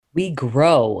We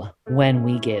grow when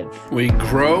we give. We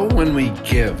grow when we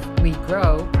give. We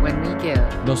grow when we give.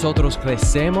 Nosotros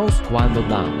crecemos cuando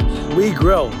damos. We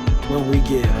grow when we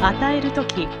give. 与えると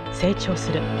き成長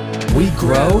する。 We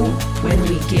grow when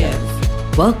we give.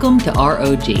 Welcome to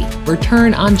ROG,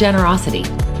 Return on Generosity.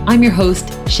 I'm your host,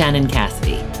 Shannon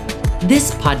Cassidy.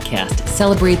 This podcast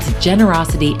celebrates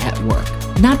generosity at work,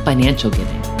 not financial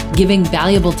giving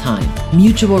valuable time,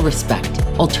 mutual respect,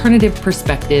 alternative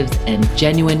perspectives, and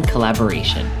genuine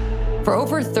collaboration. For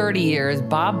over 30 years,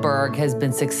 Bob Burg has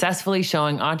been successfully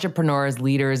showing entrepreneurs,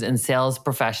 leaders, and sales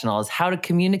professionals how to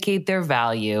communicate their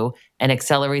value and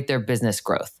accelerate their business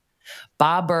growth.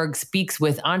 Bob Burg speaks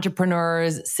with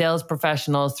entrepreneurs, sales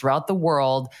professionals throughout the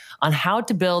world on how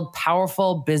to build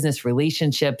powerful business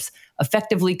relationships,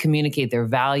 effectively communicate their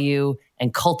value,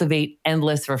 and cultivate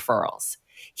endless referrals.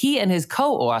 He and his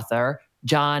co-author,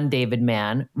 John David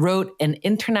Mann, wrote an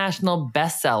international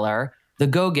bestseller, The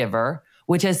Go-Giver,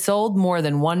 which has sold more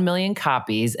than 1 million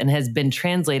copies and has been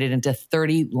translated into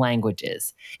 30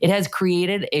 languages. It has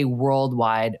created a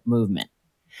worldwide movement.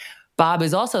 Bob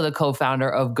is also the co-founder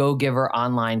of Go-Giver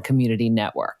Online Community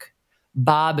Network.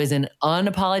 Bob is an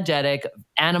unapologetic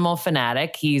animal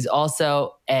fanatic. He's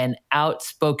also an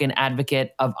outspoken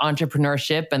advocate of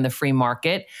entrepreneurship and the free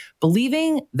market,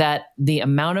 believing that the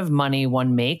amount of money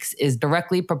one makes is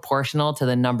directly proportional to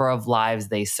the number of lives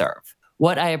they serve.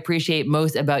 What I appreciate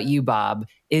most about you, Bob,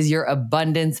 is your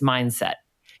abundance mindset.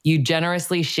 You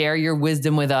generously share your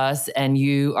wisdom with us, and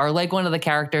you are like one of the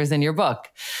characters in your book.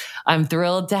 I'm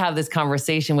thrilled to have this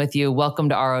conversation with you. Welcome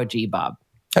to ROG, Bob.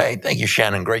 Hey, thank you,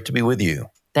 Shannon. Great to be with you.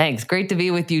 Thanks. Great to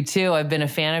be with you too. I've been a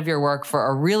fan of your work for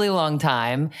a really long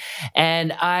time,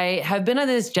 and I have been on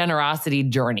this generosity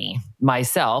journey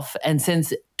myself. And since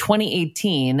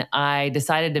 2018, I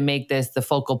decided to make this the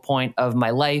focal point of my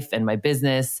life and my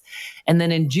business. And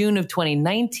then in June of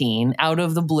 2019, out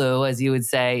of the blue, as you would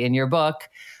say in your book,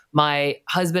 my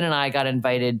husband and I got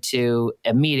invited to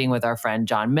a meeting with our friend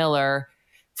John Miller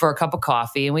for a cup of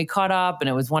coffee, and we caught up, and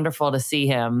it was wonderful to see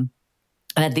him.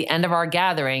 And at the end of our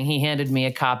gathering, he handed me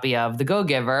a copy of The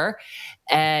Go-Giver.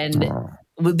 And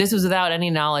this was without any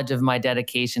knowledge of my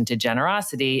dedication to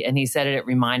generosity. And he said it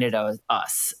reminded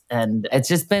us. And it's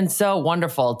just been so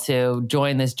wonderful to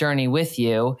join this journey with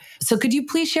you. So could you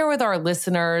please share with our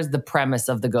listeners the premise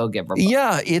of The Go-Giver book?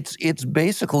 Yeah, it's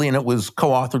basically, and it was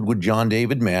co-authored with John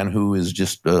David Mann, who is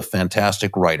just a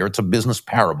fantastic writer. It's a business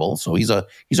parable. So he's a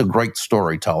great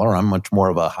storyteller. I'm much more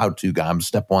of a how-to guy. I'm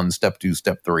step 1, step 2,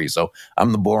 step 3. So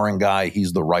I'm the boring guy.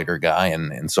 He's the writer guy.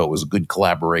 And so it was a good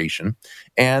collaboration.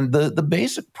 And the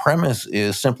basic premise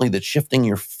is simply that shifting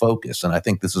your focus, and I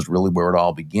think this is really where it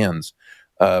all begins,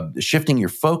 shifting your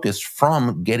focus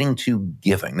from getting to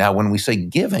giving. Now, when we say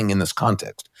giving in this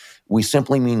context, we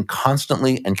simply mean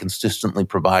constantly and consistently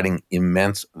providing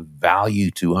immense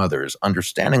value to others,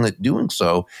 understanding that doing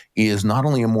so is not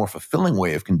only a more fulfilling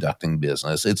way of conducting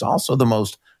business, it's also the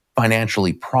most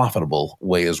financially profitable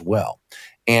way as well.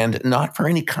 And not for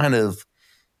any kind of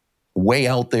way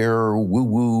out there,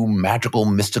 woo-woo, magical,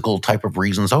 mystical type of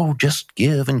reasons. Oh, just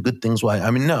give and good things. Why?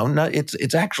 I mean, no,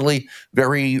 it's actually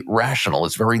very rational.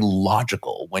 It's very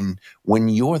logical. When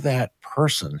you're that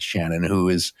person, Shannon,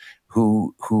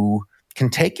 who can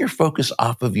take your focus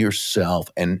off of yourself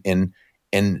and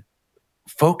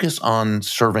focus on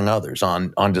serving others,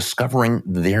 on discovering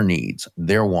their needs,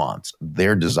 their wants,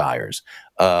 their desires,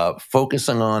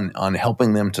 focusing on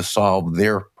helping them to solve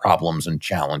their problems and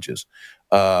challenges.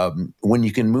 When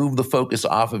you can move the focus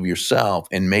off of yourself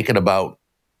and make it about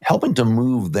helping to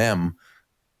move them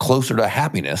closer to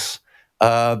happiness,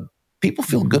 people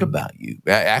feel good about you.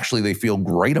 Actually, they feel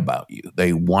great about you.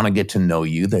 They want to get to know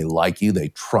you. They like you. They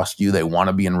trust you. They want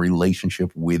to be in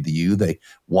relationship with you. They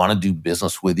want to do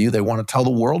business with you. They want to tell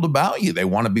the world about you. They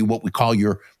want to be what we call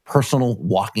your personal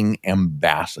walking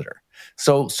ambassador.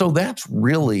 So that's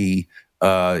really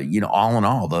all in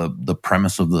all, the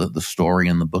premise of the story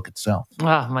and the book itself.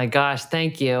 Oh my gosh,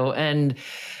 thank you. And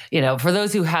for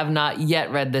those who have not yet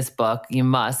read this book, you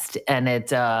must. And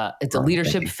it's a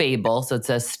leadership fable, so it's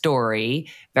a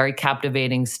story, very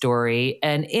captivating story.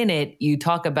 And in it, you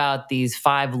talk about these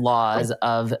 5 laws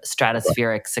of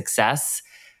stratospheric success.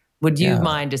 Would you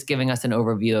mind just giving us an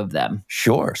overview of them?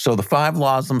 Sure. So the 5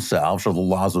 laws themselves are the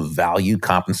laws of value,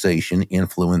 compensation,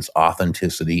 influence,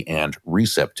 authenticity, and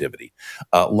receptivity.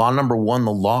 Law number 1,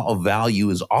 the law of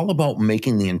value, is all about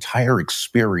making the entire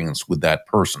experience with that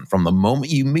person from the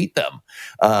moment you meet them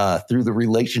through the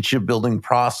relationship building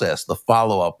process, the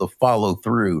follow-up, the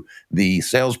follow-through, the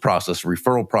sales process,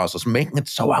 referral process, making it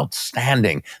so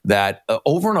outstanding that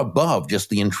over and above just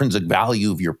the intrinsic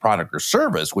value of your product or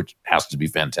service, which has to be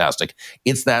fantastic fantastic.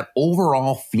 It's that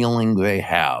overall feeling they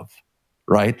have,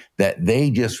 right? That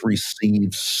they just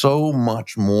receive so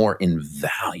much more in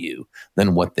value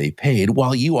than what they paid,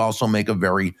 while you also make a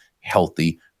very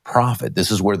healthy profit.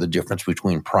 This is where the difference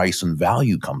between price and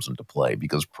value comes into play,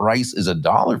 because price is a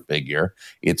dollar figure.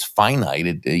 It's finite.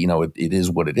 It is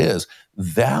what it is.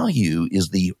 Value is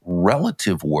the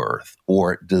relative worth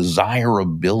or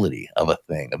desirability of a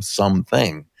thing, of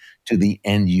something, to the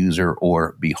end user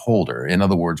or beholder. In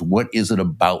other words, what is it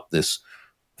about this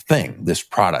thing, this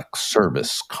product,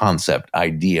 service, concept,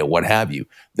 idea, what have you,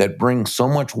 that brings so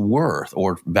much worth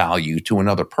or value to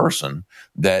another person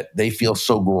that they feel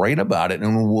so great about it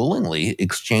and willingly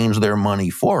exchange their money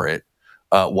for it,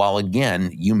 while again,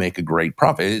 you make a great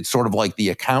profit. It's sort of like the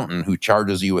accountant who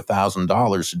charges you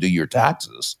 $1,000 to do your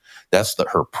taxes. That's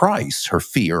her price, her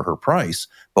fee or her price.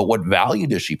 But what value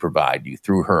does she provide you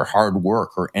through her hard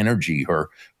work, her energy, her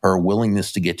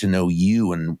willingness to get to know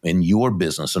you and your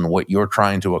business and what you're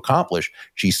trying to accomplish?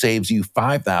 She saves you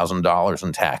 $5,000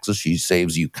 in taxes. She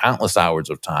saves you countless hours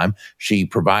of time. She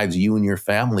provides you and your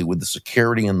family with the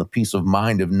security and the peace of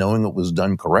mind of knowing it was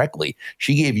done correctly.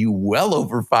 She gave you well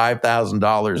over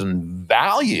 $5,000 in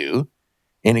value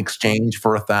in exchange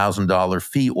for a $1,000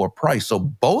 fee or price. So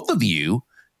both of you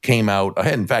came out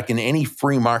ahead. In fact, in any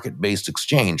free market-based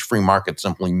exchange, free market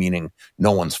simply meaning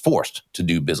no one's forced to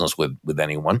do business with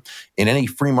anyone. In any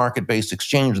free market-based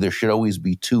exchange, there should always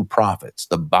be two profits,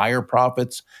 the buyer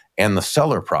profits and the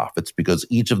seller profits, because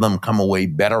each of them come away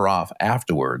better off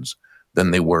afterwards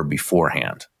than they were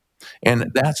beforehand.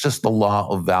 And that's just the law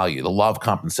of value. The law of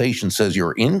compensation says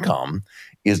your income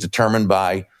is determined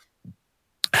by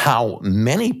how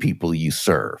many people you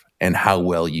serve and how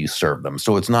well you serve them.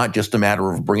 So it's not just a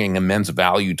matter of bringing immense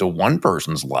value to one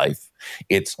person's life.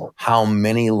 It's how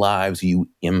many lives you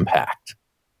impact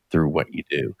through what you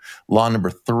do. Law number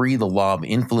 3, the law of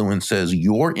influence, says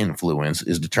your influence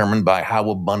is determined by how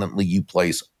abundantly you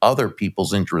place other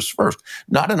people's interests first,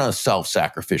 not in a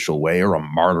self-sacrificial way or a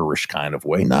martyrish kind of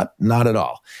way, not at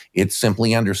all. It's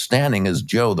simply understanding, as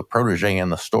Joe, the protege in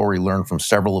the story, learned from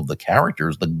several of the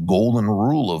characters, the golden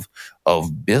rule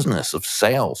of business, of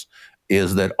sales,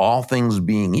 is that all things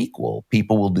being equal,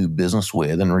 people will do business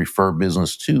with and refer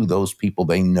business to those people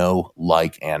they know,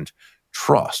 like, and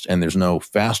trust. And there's no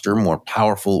faster, more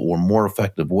powerful, or more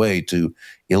effective way to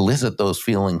elicit those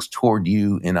feelings toward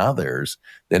you and others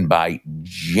than by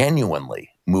genuinely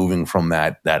moving from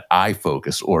that I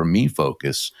focus or me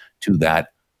focus to that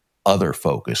other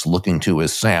focus, looking to,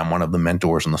 as Sam, one of the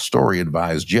mentors in the story,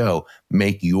 advised Joe,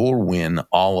 make your win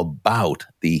all about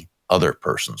the other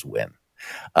person's win.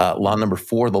 Law number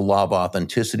 4, the law of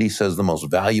authenticity, says the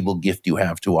most valuable gift you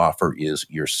have to offer is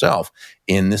yourself.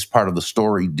 In this part of the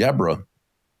story, Deborah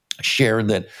shared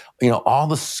that, all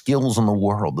the skills in the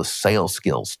world, the sales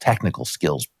skills, technical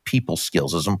skills, people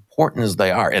skills, as important as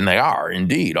they are, and they are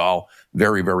indeed all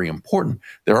very, very important,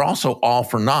 they're also all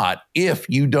for naught if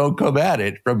you don't come at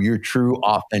it from your true,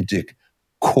 authentic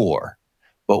core.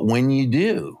 But when you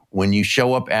do, when you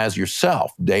show up as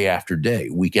yourself day after day,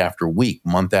 week after week,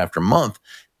 month after month,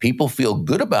 people feel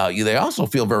good about you. They also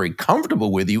feel very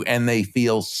comfortable with you, and they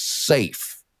feel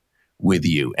safe with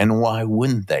you. And why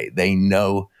wouldn't they? They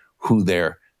know who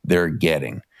they're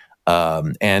getting.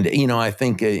 I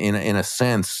think in a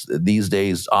sense, these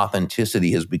days,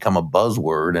 authenticity has become a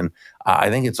buzzword. And I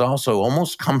think it's also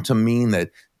almost come to mean that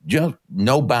just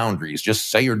no boundaries, just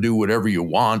say or do whatever you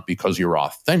want because you're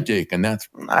authentic. And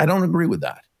I don't agree with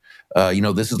that.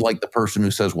 This is like the person who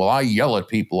says, well, I yell at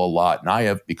people a lot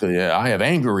and because I have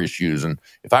anger issues. And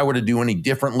if I were to do any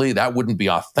differently, that wouldn't be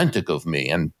authentic of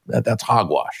me. And that's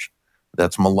hogwash.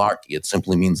 That's malarkey. It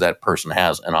simply means that person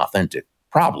has an authentic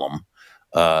problem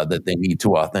that they need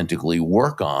to authentically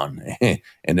work on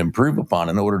and improve upon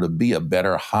in order to be a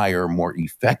better, higher, more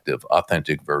effective,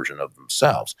 authentic version of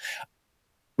themselves.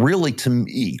 Really, to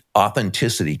me,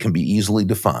 authenticity can be easily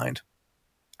defined,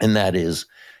 and that is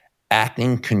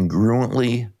acting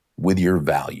congruently with your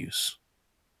values.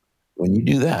 When you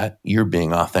do that, you're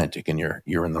being authentic and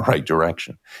you're in the right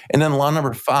direction. And then law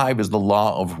number 5 is the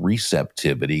law of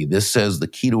receptivity. This says the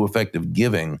key to effective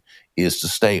giving is to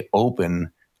stay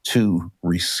open to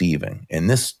receiving. And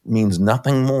this means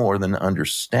nothing more than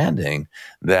understanding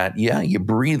that, you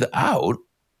breathe out,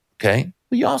 okay,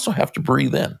 but you also have to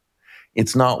breathe in.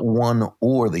 It's not one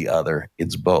or the other,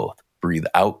 it's both. Breathe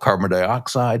out carbon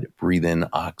dioxide, breathe in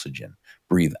oxygen.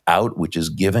 Breathe out, which is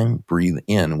giving, breathe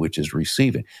in, which is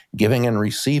receiving. Giving and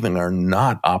receiving are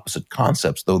not opposite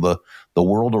concepts, though the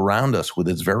world around us with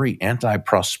its very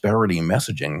anti-prosperity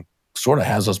messaging sort of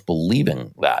has us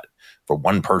believing that for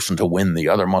one person to win, the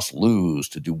other must lose.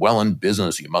 To do well in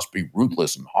business, you must be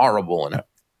ruthless and horrible. And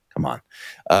come on.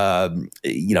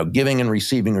 Giving and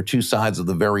receiving are two sides of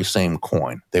the very same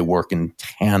coin. They work in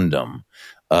tandem.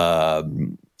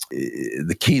 The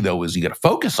key, though, is you got to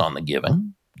focus on the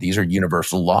giving. These are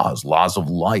universal laws of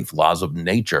life, laws of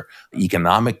nature,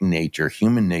 economic nature,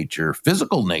 human nature,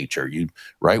 physical nature.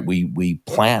 We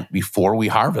plant before we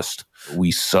harvest.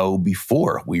 We sow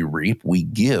before we reap. We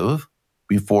give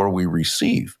before we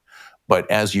receive. But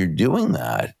as you're doing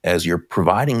that, as you're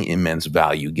providing immense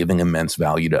value, giving immense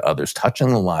value to others, touching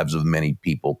the lives of many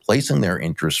people, placing their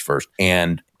interests first,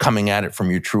 and coming at it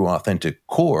from your true, authentic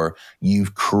core,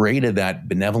 you've created that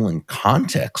benevolent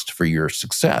context for your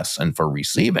success and for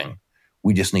receiving.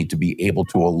 We just need to be able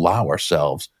to allow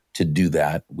ourselves to do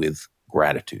that with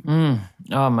gratitude.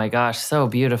 Oh my gosh, so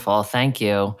beautiful. Thank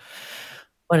you.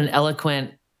 What an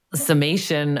eloquent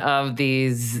summation of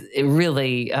these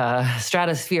really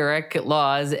stratospheric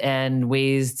laws and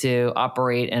ways to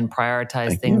operate and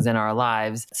prioritize things in our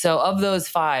lives. So of those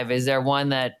 5, is there one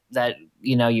that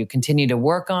you continue to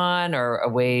work on, or a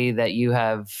way that you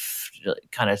have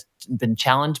kind of been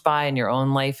challenged by in your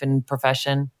own life and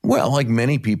profession? Well, like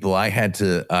many people, I had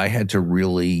to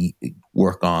really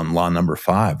work on law number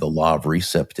 5, the law of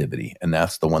receptivity. And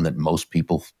that's the one that most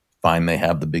people find they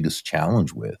have the biggest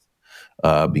challenge with.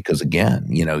 Because again,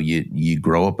 you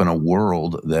grow up in a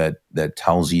world that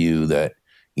tells you that,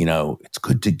 it's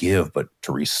good to give, but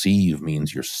to receive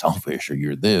means you're selfish, or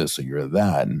you're this, or you're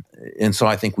that. And so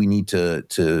I think we need to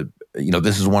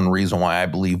this is one reason why I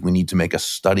believe we need to make a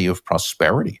study of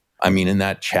prosperity. I mean, in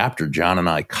that chapter, John and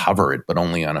I cover it, but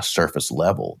only on a surface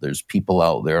level. There's people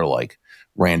out there like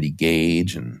Randy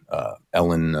Gage and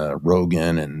Ellen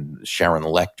Rogan and Sharon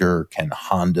Lecter, Ken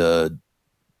Honda,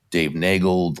 Dave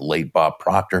Nagel, the late Bob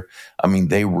Proctor. I mean,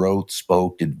 they wrote,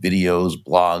 spoke, did videos,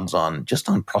 blogs on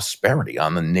prosperity,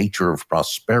 on the nature of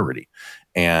prosperity.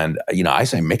 And, I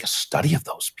say make a study of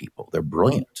those people. They're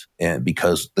brilliant. And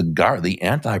because the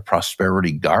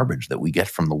anti-prosperity garbage that we get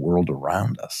from the world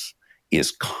around us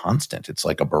is constant. It's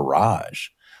like a barrage.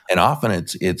 And often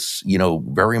it's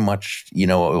very much,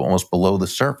 almost below the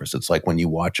surface. It's like when you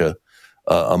watch a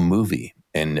movie.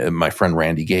 And my friend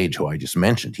Randy Gage, who I just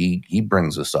mentioned, he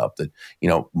brings this up that,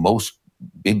 most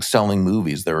big selling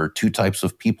movies, there are 2 types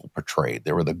of people portrayed.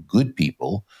 There are the good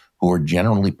people who are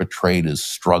generally portrayed as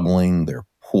struggling. They're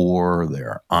poor,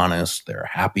 they're honest, they're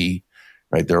happy,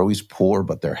 right? They're always poor,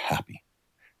 but they're happy,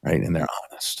 right? And they're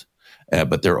honest.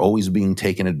 But they're always being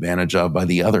taken advantage of by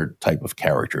the other type of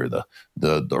character,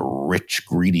 the rich,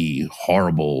 greedy,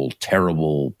 horrible,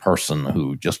 terrible person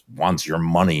who just wants your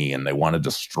money and they want to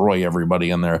destroy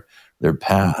everybody on their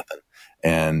path.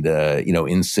 And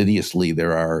insidiously,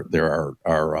 there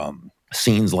are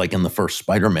scenes like in the first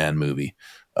Spider-Man movie.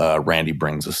 Randy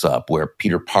brings us up where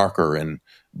Peter Parker and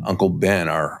Uncle Ben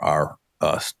are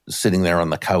sitting there on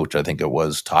the couch. I think it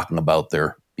was talking about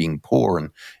their being poor.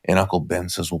 And Uncle Ben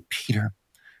says, well, Peter,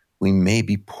 we may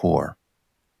be poor,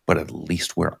 but at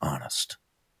least we're honest.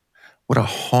 What a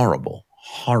horrible,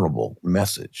 horrible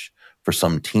message for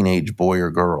some teenage boy or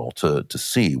girl to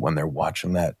see when they're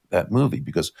watching that movie.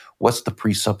 Because what's the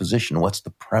presupposition? What's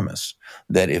the premise?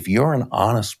 That if you're an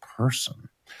honest person,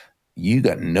 you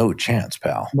got no chance,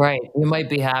 pal. Right. You might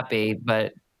be happy,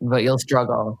 but you'll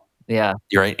struggle. Yeah.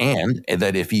 You're right. And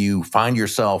that if you find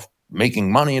yourself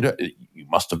making money, you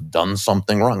must have done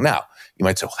something wrong. Now, you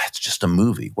might say, well, that's just a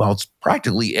movie. Well, it's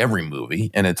practically every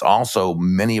movie. And it's also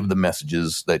many of the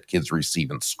messages that kids receive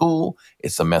in school.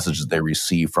 It's the messages they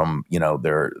receive from, and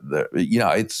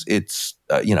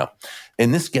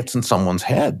this gets in someone's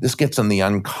head. This gets in the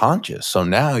unconscious. So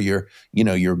now you're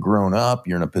grown up.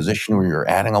 You're in a position where you're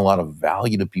adding a lot of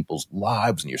value to people's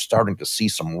lives and you're starting to see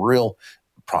some real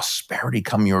prosperity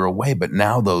come your way. But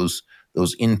now those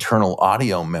internal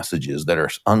audio messages that are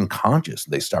unconscious,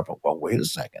 they start, well, wait a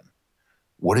second.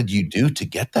 What did you do to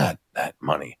get that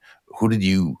money? Who did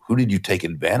you take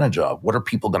advantage of? What are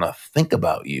people going to think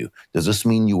about you? Does this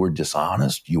mean you were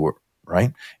dishonest? You were,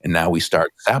 right? And now we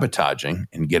start sabotaging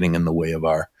and getting in the way of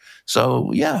our.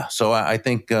 So I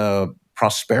think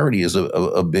prosperity is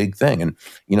a big thing. And,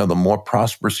 the more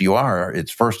prosperous you are,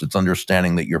 it's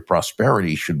understanding that your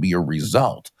prosperity should be a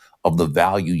result of the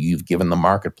value you've given the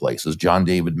marketplace. As John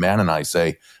David Mann and I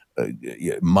say,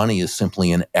 money is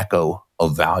simply an echo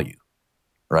of value,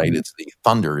 right? Mm-hmm. It's the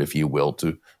thunder, if you will,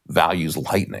 to value's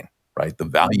lightning, right? The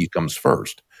value comes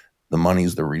first. The money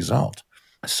is the result.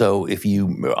 So if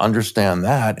you understand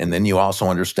that, and then you also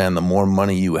understand the more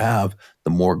money you have,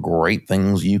 the more great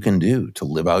things you can do to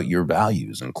live out your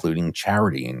values, including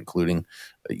charity, including,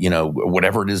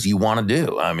 whatever it is you want to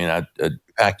do. I mean,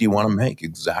 impact you want to make.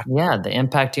 Exactly. Yeah, the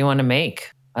impact you want to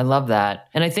make. I love that.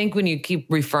 And I think when you keep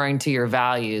referring to your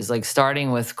values, like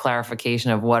starting with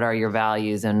clarification of what are your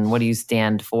values and what do you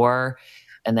stand for,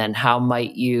 and then how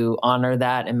might you honor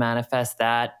that and manifest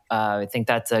that, I think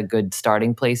that's a good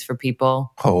starting place for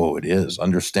people. Oh, it is.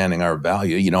 Understanding our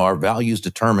value. Our values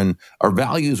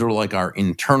are like our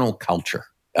internal culture.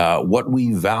 What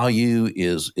we value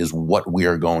is what we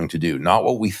are going to do, not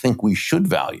what we think we should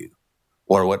value,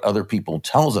 or what other people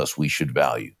tells us we should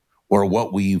value, or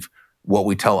what we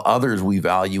tell others we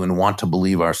value and want to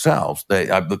believe ourselves.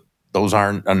 Those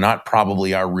are not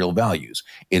probably our real values.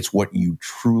 It's what you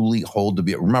truly hold to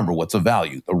be. Remember, what's a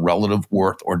value? The relative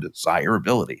worth or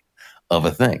desirability of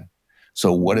a thing.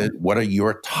 So what are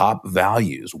your top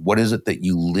values? What is it that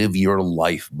you live your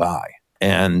life by?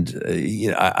 And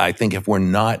I think if we're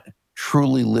not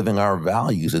truly living our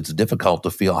values, it's difficult to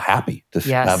feel happy, to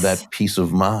have that peace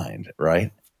of mind,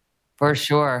 right? For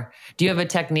sure. Do you have a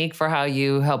technique for how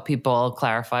you help people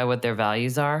clarify what their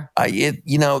values are?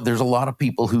 There's a lot of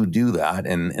people who do that,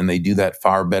 and they do that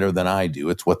far better than I do.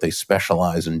 It's what they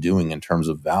specialize in doing in terms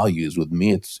of values. With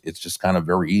me, it's just kind of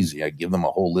very easy. I give them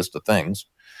a whole list of things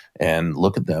and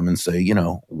look at them and say,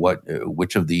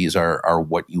 which of these are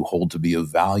what you hold to be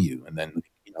of value, and then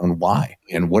and why,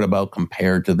 and what about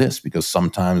compared to this? Because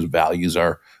sometimes values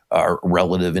are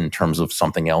relative in terms of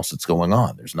something else that's going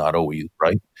on. There's not always,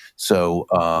 right? So,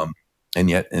 and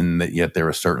yet there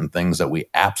are certain things that we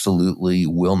absolutely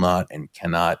will not and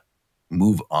cannot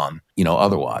move on,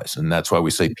 otherwise. And that's why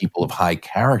we say people of high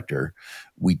character,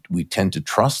 we tend to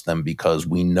trust them because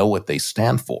we know what they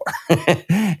stand for.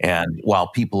 And while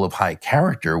people of high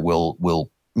character will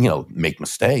make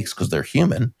mistakes because they're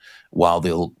human, while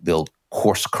they'll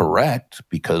course correct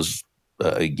because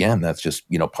again, that's just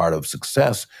part of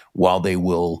success, while they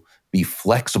will be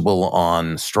flexible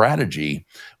on strategy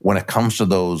when it comes to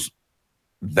those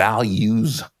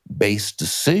values-based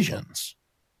decisions.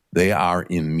 They are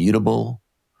immutable,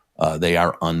 they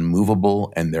are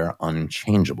unmovable, and they're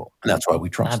unchangeable. And that's why we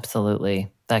trust. Absolutely.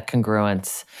 That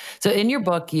congruence. So in your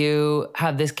book, you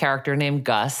have this character named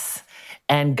Gus.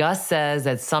 And Gus says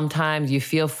that sometimes you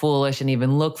feel foolish and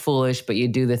even look foolish, but you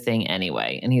do the thing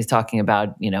anyway. And he's talking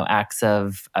about, acts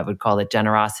of, I would call it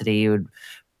generosity. You would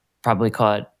probably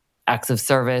call it acts of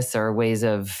service or ways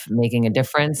of making a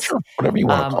difference. Sure, whatever you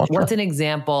want to call it. What's an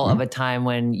example of a time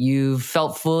when you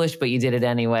felt foolish, but you did it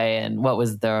anyway? And what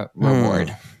was the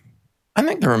reward? I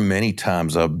think there are many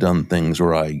times I've done things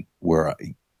where I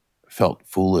felt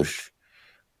foolish.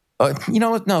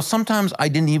 No, sometimes I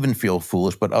didn't even feel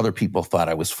foolish, but other people thought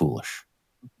I was foolish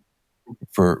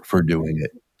for doing it.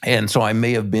 And so I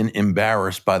may have been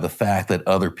embarrassed by the fact that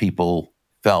other people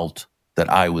felt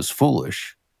that I was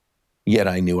foolish, yet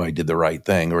I knew I did the right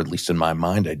thing, or at least in my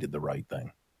mind, I did the right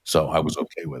thing. So I was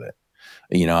okay with it.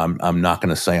 I'm not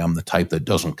going to say I'm the type that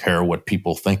doesn't care what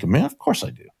people think of me. Of course I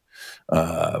do.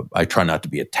 I try not to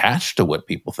be attached to what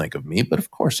people think of me, but of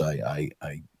course I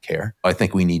care. I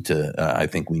think we need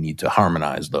to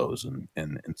harmonize those and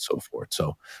so forth.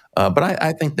 So, but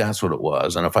I think that's what it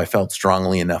was. And if I felt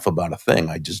strongly enough about a thing,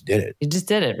 I just did it. You just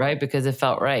did it, right? Because it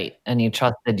felt right and you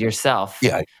trusted yourself.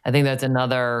 Yeah. I think that's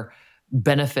another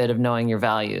benefit of knowing your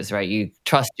values, right? You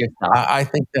trust yourself. I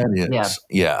think that is.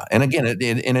 Yeah. And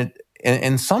again,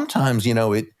 and sometimes, and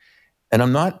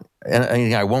I'm not,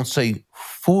 and I won't say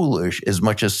foolish as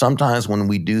much as sometimes when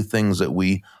we do things that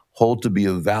we hold to be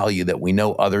of value that we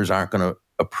know others aren't going to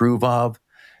approve of,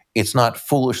 it's not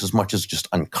foolish as much as just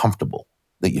uncomfortable,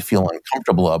 that you feel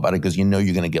uncomfortable about it because you're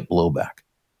going to get blowback.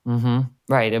 Mm-hmm.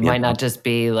 Right. It might not just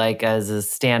be like as a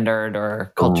standard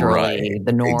or culturally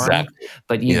the norm,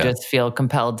 but you just feel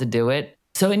compelled to do it.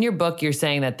 So in your book, you're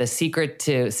saying that the secret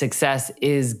to success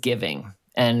is giving.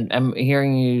 And I'm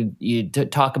hearing you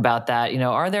talk about that.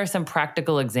 Are there some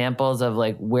practical examples of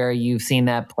like where you've seen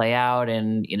that play out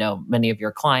in, many of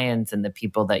your clients and the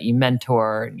people that you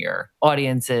mentor and your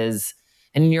audiences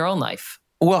and in your own life?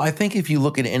 Well, I think if you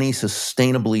look at any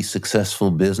sustainably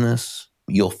successful business,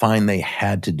 you'll find they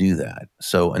had to do that.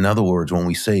 So in other words, when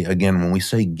we say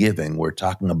giving, we're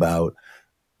talking about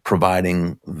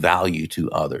providing value to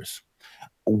others.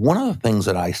 One of the things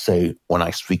that I say when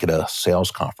I speak at a sales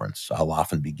conference, I'll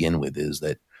often begin with is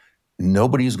that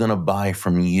nobody's going to buy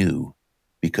from you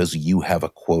because you have a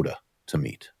quota to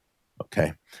meet,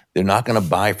 okay? They're not going to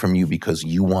buy from you because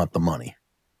you want the money.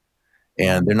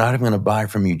 And they're not even going to buy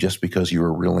from you just because you're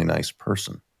a really nice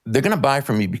person. They're going to buy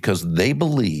from you because they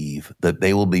believe that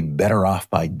they will be better off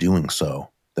by doing so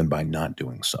than by not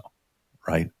doing so,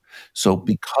 right? So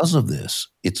because of this,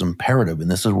 it's imperative, and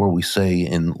this is where we say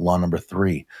in law number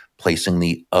 3, placing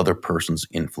the other person's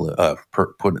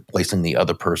placing the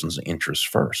other person's interests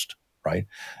first, right?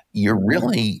 You're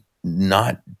really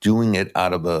not doing it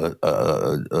out of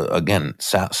again,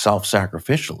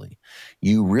 self-sacrificially.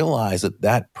 You realize that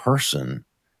that person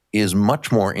is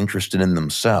much more interested in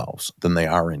themselves than they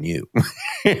are in you,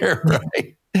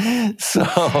 right?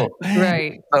 So,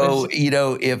 Right.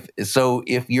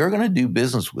 if you're going to do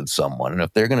business with someone, and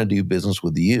if they're going to do business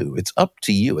with you, it's up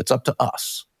to you. It's up to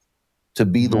us to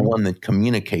be the one that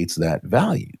communicates that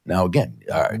value. Now, again,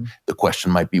 the question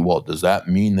might be, well, does that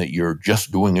mean that you're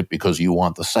just doing it because you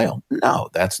want the sale? No,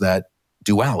 that's that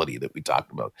duality that we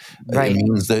talked about. Right. It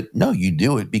means that, no, you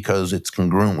do it because it's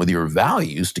congruent with your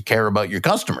values to care about your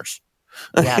customers,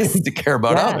 Yes. to care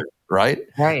about others, right?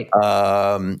 Right.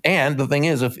 And the thing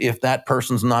is, if that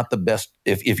person's not the best,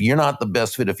 if you're not the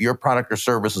best fit, if your product or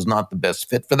service is not the best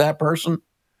fit for that person,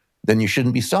 then you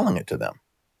shouldn't be selling it to them.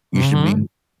 You should be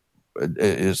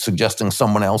suggesting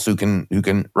someone else who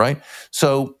can, right?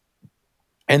 So,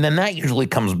 and then that usually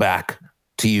comes back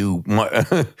to you.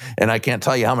 And I can't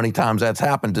tell you how many times that's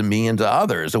happened to me and to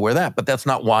others but that's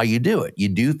not why you do it. You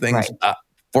do things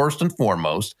first and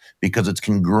foremost because it's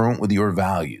congruent with your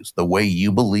values, the way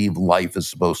you believe life is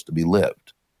supposed to be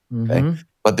lived. Okay?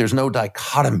 But there's no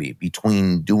dichotomy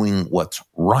between doing what's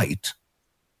right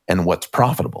and what's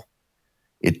profitable.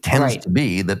 It tends to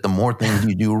be that the more things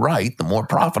you do right, the more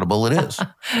profitable it is.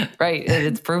 Right.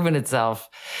 It's proven itself.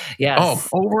 Yes. Oh,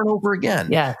 over and over again.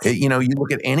 Yes. You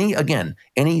look at any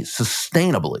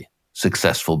sustainably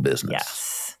successful business.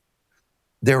 Yes.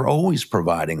 They're always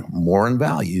providing more in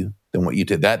value than what you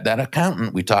did. That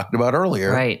accountant we talked about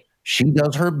earlier, right? She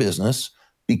does her business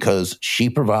because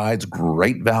she provides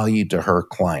great value to her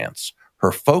clients.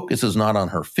 Her focus is not on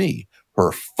her fee.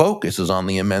 Her focus is on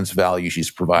the immense value she's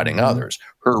providing others.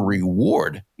 Her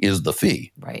reward is the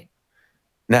fee. Right.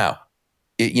 Now,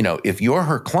 if you're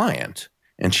her client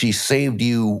and she saved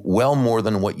you well more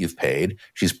than what you've paid,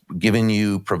 she's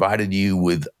provided you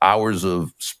with hours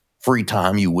of free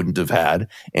time you wouldn't have had,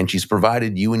 and she's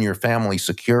provided you and your family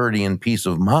security and peace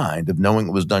of mind of knowing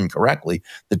it was done correctly,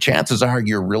 the chances are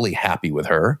you're really happy with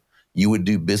her. You would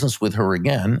do business with her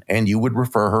again, and you would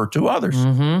refer her to others.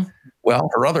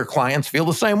 Well, her other clients feel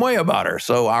the same way about her.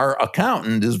 So our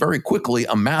accountant is very quickly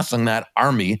amassing that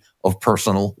army of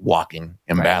personal walking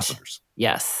ambassadors. Right.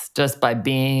 Yes, just by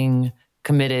being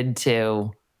committed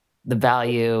to the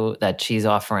value that she's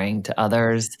offering to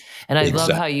others. And I love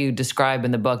how you describe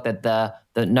in the book that the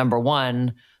number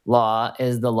one law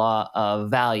is the law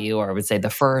of value, or I would say the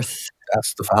first.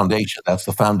 That's the foundation. That's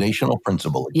the foundational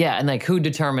principle. Yeah, and who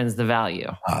determines the value?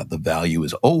 The value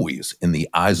is always in the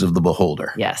eyes of the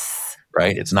beholder. Yes.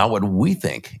 Right? It's not what we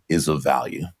think is of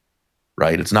value,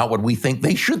 right? It's not what we think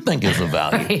they should think is of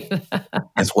value.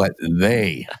 It's what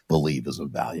they believe is of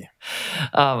value.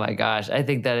 Oh my gosh. I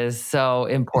think that is so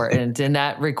important. And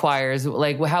that requires,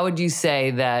 how would you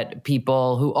say that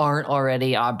people who aren't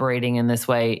already operating in this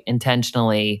way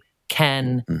intentionally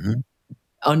can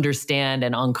understand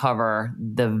and uncover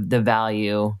the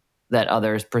value that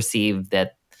others perceive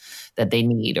that they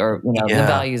need, or the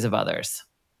values of others?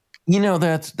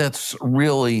 That's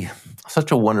really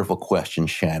such a wonderful question,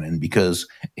 Shannon, because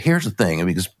here's the thing,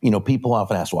 because people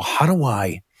often ask, well, how do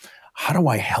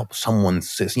I help someone,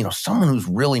 someone who's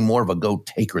really more of a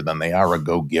go-taker than they are a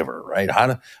go-giver, right?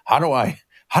 How do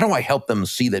I help them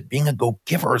see that being a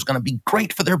go-giver is going to be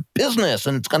great for their business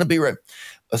and it's going to be right?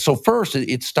 So first,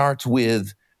 it starts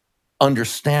with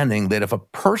understanding that if a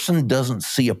person doesn't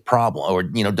see a problem or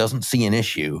doesn't see an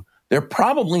issue, they're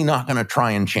probably not going to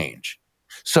try and change.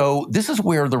 So this is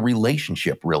where the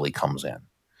relationship really comes in.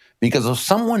 Because if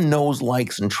someone knows,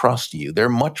 likes, and trusts you, they're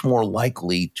much more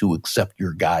likely to accept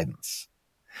your guidance.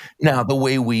 Now, the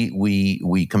way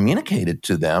we communicate it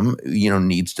to them,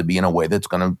 needs to be in a way that's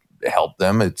going to help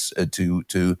them. It's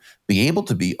to be able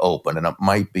to be open. And it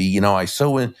might be, I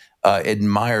so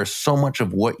admire so much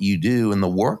of what you do and the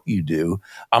work you do.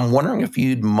 I'm wondering if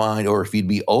you'd mind, or if you'd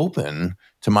be open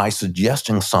to my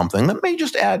suggesting something that may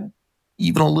just add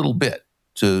even a little bit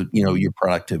to your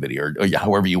productivity or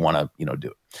however you want to do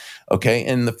it. Okay,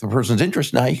 and if the person's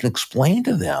interested, now you can explain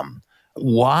to them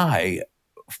why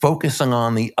focusing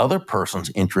on the other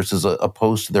person's interests as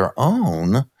opposed to their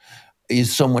own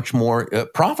is so much more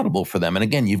profitable for them. And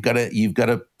again, you've got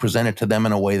to present it to them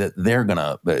in a way that they're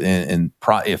gonna.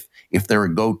 If they're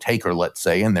a go taker, let's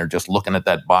say, and they're just looking at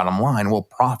that bottom line, well,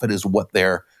 profit is what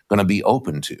they're going to be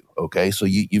open to. Okay, so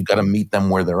you've got to meet them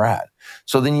where they're at.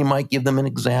 So then you might give them an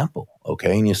example.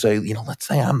 Okay, and you say, let's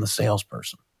say I'm the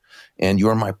salesperson, and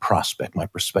you're my prospect, my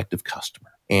prospective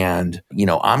customer, And,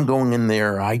 I'm going in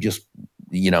there, I just,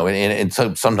 and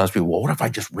so sometimes people, well, what if I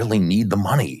just really need the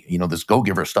money? This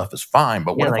go-giver stuff is fine,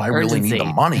 but what if like I really need the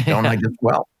urgency. money? Don't I just,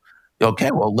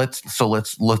 okay, well,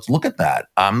 let's look at that.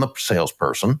 I'm the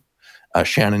salesperson.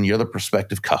 Shannon, you're the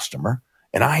prospective customer,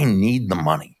 and I need the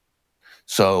money.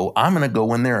 So I'm going to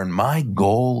go in there, and my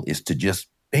goal is to just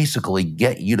basically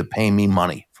get you to pay me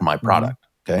money for my product.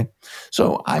 Okay.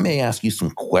 So I may ask you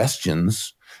some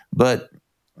questions, but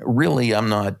really I'm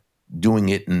not doing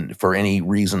it for any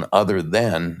reason other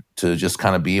than to just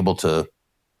kind of be able to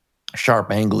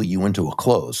sharp angle you into a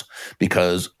close,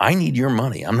 because I need your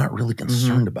money. I'm not really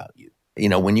concerned about you.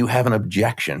 When you have an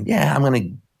objection, I'm going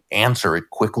to answer it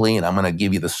quickly, and I'm going to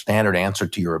give you the standard answer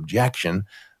to your objection.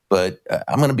 But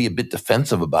I'm going to be a bit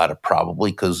defensive about it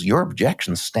probably, because your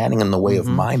objection's standing in the way of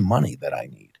my money that I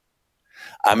need.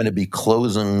 I'm going to be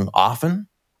closing often,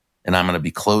 and I'm going to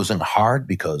be closing hard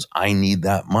because I need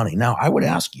that money. Now, I would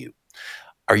ask you,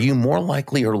 are you more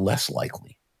likely or less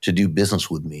likely to do business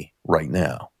with me right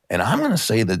now? And I'm going to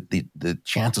say that the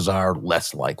chances are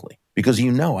less likely, because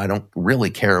I don't really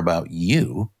care about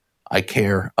you. I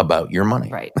care about your money.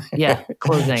 Right. Yeah.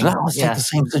 Closing. So now let's take the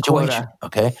same situation. Quota.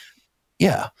 Okay.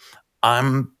 Yeah.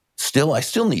 I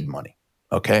still need money.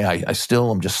 Okay.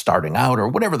 I'm just starting out, or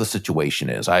whatever the situation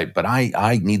is. But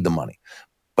I need the money.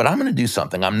 But I'm going to do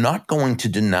something. I'm not going to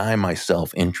deny my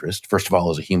self-interest. First of all,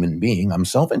 as a human being, I'm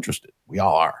self-interested. We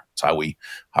all are. It's how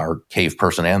our cave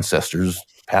person ancestors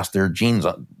passed their genes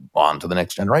on to the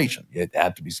next generation. It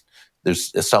had to be,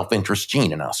 there's a self-interest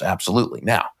gene in us. Absolutely.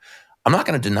 Now, I'm not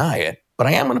going to deny it, but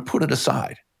I am going to put it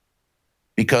aside,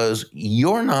 because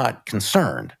you're not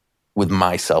concerned with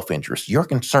my self-interest. You're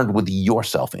concerned with your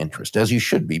self-interest, as you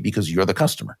should be, because you're the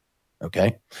customer.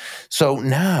 Okay. So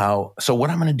what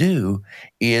I'm going to do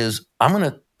is I'm going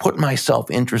to put my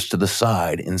self-interest to the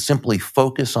side and simply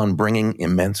focus on bringing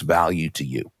immense value to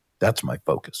you. That's my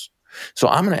focus. So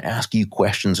I'm going to ask you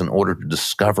questions in order to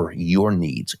discover your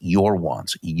needs, your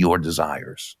wants, your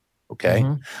desires. Okay.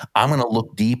 I'm going to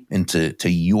look deep into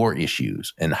your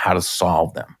issues and how to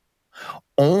solve them.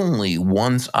 Only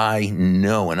once I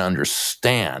know and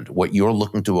understand what you're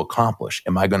looking to accomplish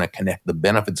am I going to connect the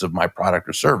benefits of my product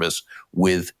or service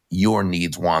with your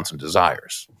needs, wants, and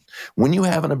desires. When you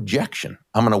have an objection,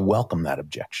 I'm going to welcome that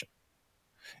objection.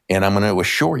 And I'm going to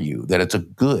assure you that it's a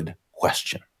good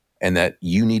question and that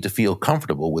you need to feel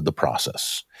comfortable with the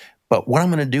process. But what I'm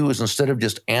going to do is, instead of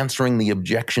just answering the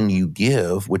objection you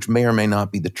give, which may or may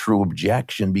not be the true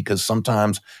objection, because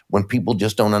sometimes when people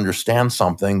just don't understand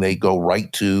something, they go right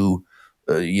to,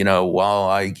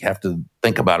 I have to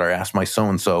think about it, or ask my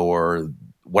so-and-so, or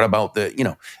what about but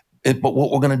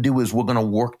what we're going to do is we're going to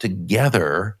work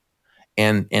together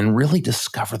and really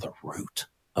discover the root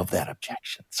of that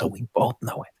objection, so we both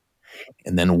know it,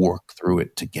 and then work through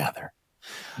it together.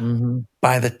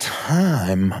 By the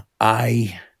time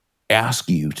I ask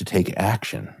you to take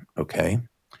action, okay,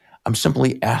 I'm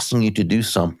simply asking you to do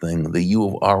something that you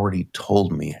have already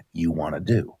told me you want to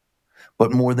do.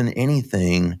 But more than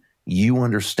anything, you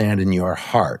understand in your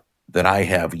heart that I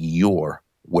have your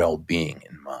well-being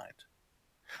in mind.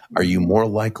 Are you more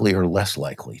likely or less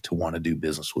likely to want to do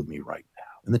business with me right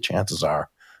now? And the chances are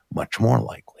much more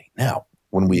likely. Now,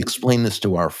 when we explain this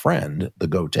to our friend, the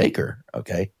go-taker,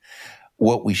 okay,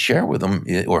 what we share with him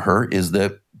or her is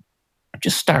that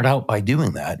just start out by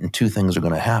doing that, and two things are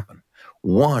going to happen.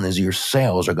 One is your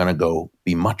sales are going to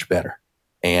be much better,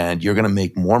 and you're going to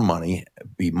make more money,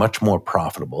 be much more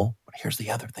profitable. But here's the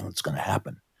other thing that's going to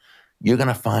happen. You're going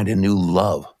to find a new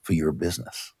love for your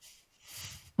business,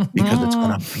 because it's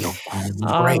going to feel great.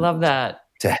 Oh, I love that.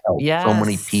 To help so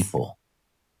many people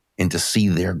and to see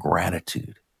their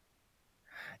gratitude.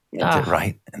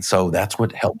 Right? And so that's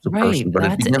what helps a person. But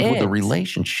it begins with a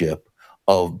relationship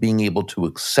of being able to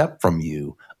accept from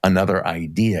you another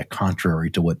idea contrary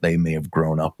to what they may have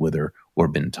grown up with or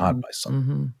been taught by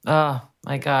someone. Oh,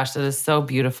 my gosh, that is so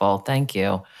beautiful. Thank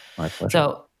you. My pleasure.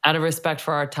 So, out of respect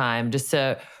for our time, just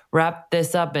to wrap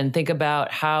this up and think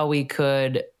about how we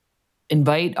could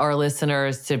invite our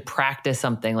listeners to practice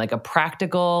something, like a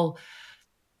practical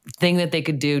thing that they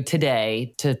could do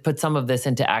today to put some of this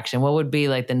into action. What would be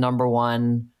like the number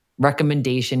one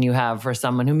recommendation you have for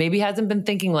someone who maybe hasn't been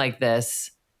thinking like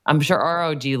this? I'm sure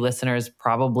ROG listeners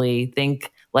probably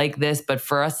think like this, but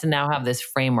for us to now have this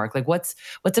framework, like what's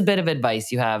a bit of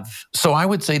advice you have? So I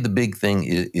would say the big thing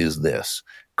is this: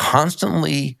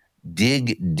 constantly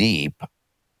dig deep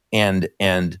and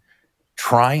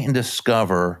try and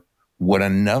discover what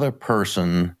another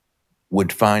person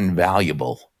would find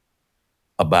valuable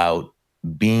about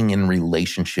being in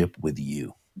relationship with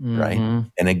you. right?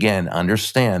 And again,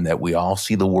 understand that we all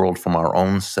see the world from our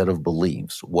own set of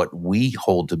beliefs. What we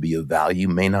hold to be of value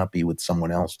may not be what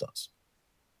someone else does.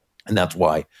 And that's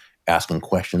why asking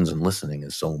questions and listening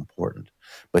is so important.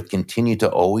 But continue to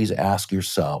always ask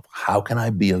yourself, how can I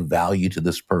be of value to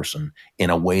this person in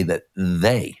a way that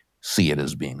they see it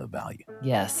as being of value?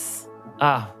 Yes.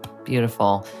 Ah,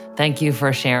 beautiful. Thank you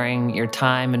for sharing your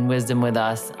time and wisdom with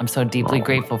us. I'm so deeply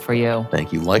grateful for you.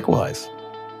 Thank you. Likewise.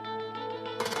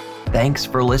 Thanks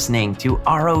for listening to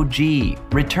ROG,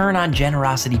 Return on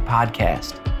Generosity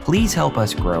podcast. Please help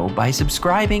us grow by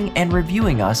subscribing and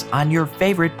reviewing us on your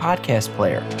favorite podcast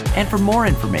player. And for more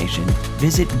information,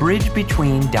 visit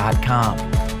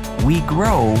bridgebetween.com. We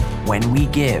grow when we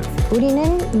give.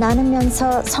 우리는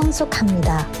나누면서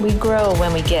성숙합니다. We grow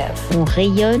when we give. On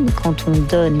rayonne quand on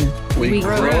donne. We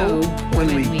grow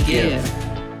when we give.